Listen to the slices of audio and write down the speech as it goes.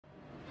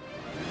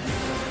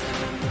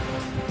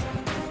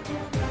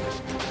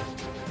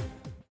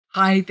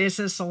Hi, this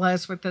is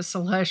Celeste with the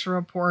Celeste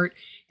Report.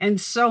 And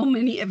so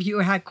many of you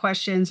had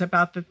questions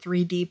about the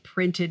 3D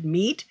printed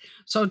meat.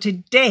 So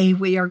today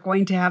we are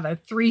going to have a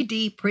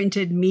 3D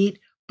printed meat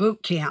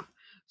boot camp.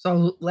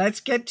 So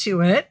let's get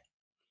to it.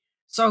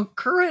 So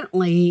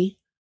currently,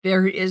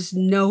 there is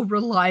no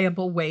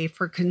reliable way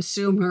for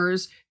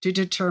consumers to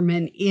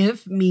determine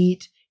if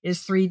meat is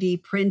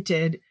 3D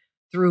printed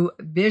through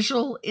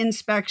visual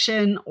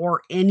inspection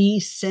or any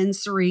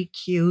sensory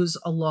cues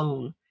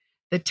alone.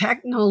 The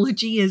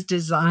technology is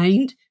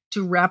designed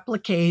to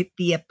replicate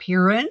the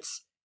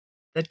appearance,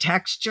 the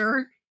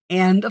texture,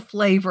 and the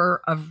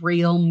flavor of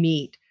real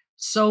meat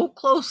so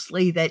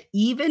closely that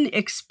even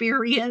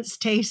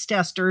experienced taste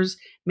testers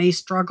may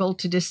struggle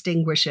to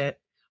distinguish it.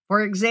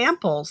 For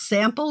example,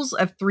 samples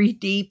of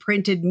 3D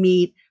printed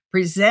meat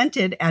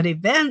presented at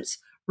events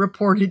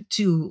reported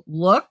to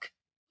look,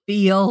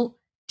 feel,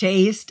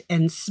 taste,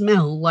 and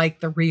smell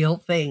like the real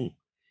thing.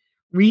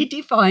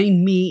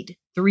 Redefined meat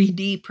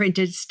 3D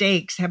printed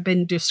steaks have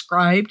been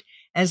described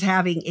as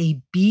having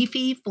a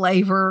beefy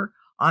flavor,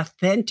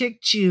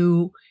 authentic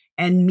chew,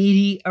 and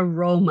meaty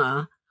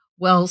aroma,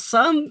 while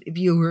some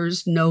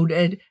viewers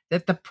noted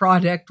that the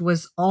product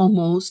was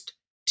almost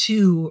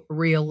too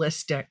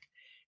realistic.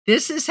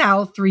 This is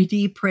how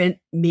 3D print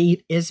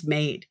meat is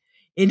made.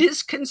 It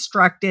is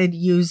constructed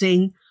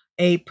using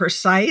a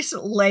precise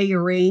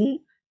layering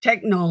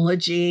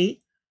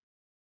technology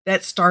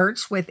that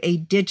starts with a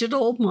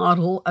digital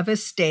model of a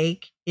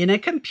steak in a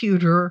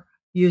computer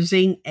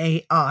using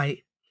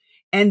AI.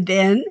 And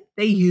then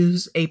they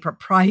use a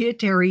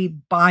proprietary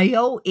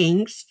bio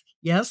inks.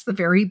 Yes, the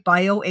very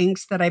bio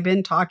inks that I've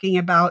been talking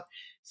about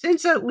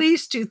since at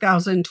least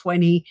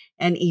 2020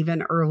 and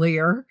even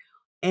earlier,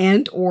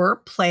 and or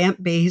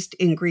plant-based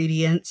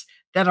ingredients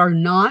that are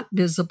not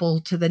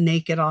visible to the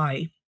naked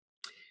eye.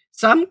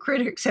 Some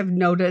critics have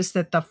noticed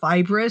that the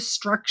fibrous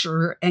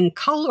structure and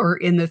color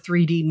in the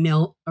 3D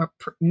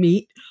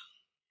meat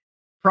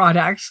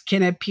products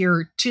can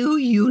appear too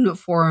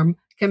uniform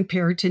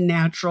compared to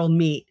natural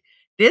meat.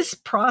 This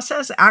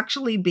process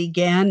actually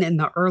began in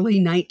the early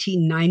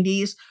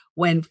 1990s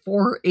when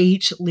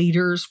 4-H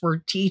leaders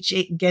were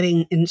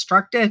getting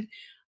instructed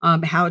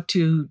how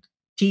to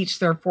teach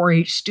their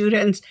 4-H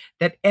students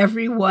that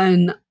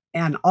everyone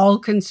and all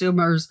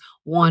consumers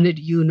wanted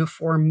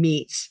uniform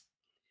meats.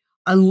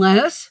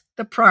 Unless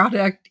the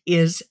product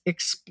is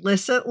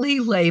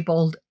explicitly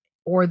labeled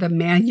or the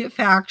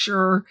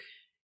manufacturer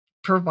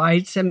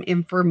provides some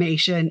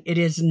information, it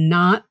is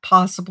not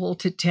possible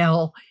to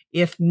tell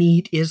if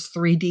meat is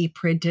 3D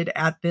printed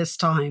at this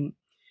time.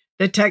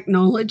 The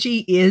technology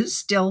is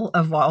still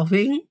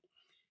evolving,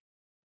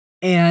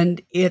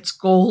 and its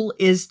goal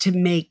is to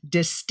make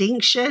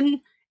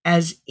distinction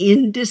as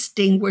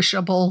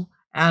indistinguishable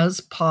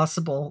as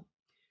possible.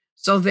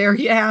 So there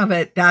you have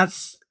it.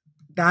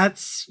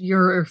 That's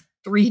your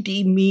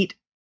 3D meat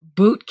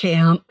boot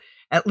camp.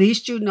 At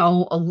least you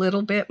know a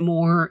little bit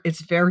more.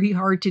 It's very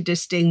hard to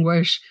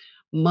distinguish.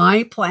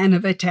 My plan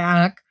of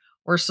attack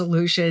or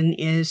solution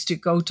is to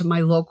go to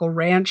my local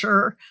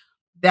rancher.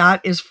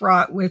 That is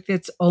fraught with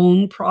its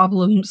own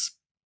problems,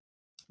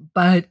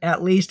 but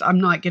at least I'm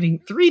not getting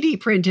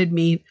 3D printed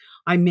meat.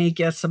 I may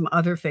get some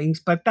other things,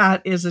 but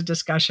that is a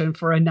discussion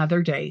for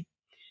another day.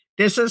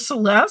 This is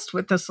Celeste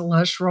with the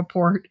Celeste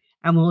Report,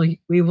 and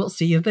we will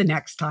see you the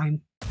next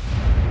time.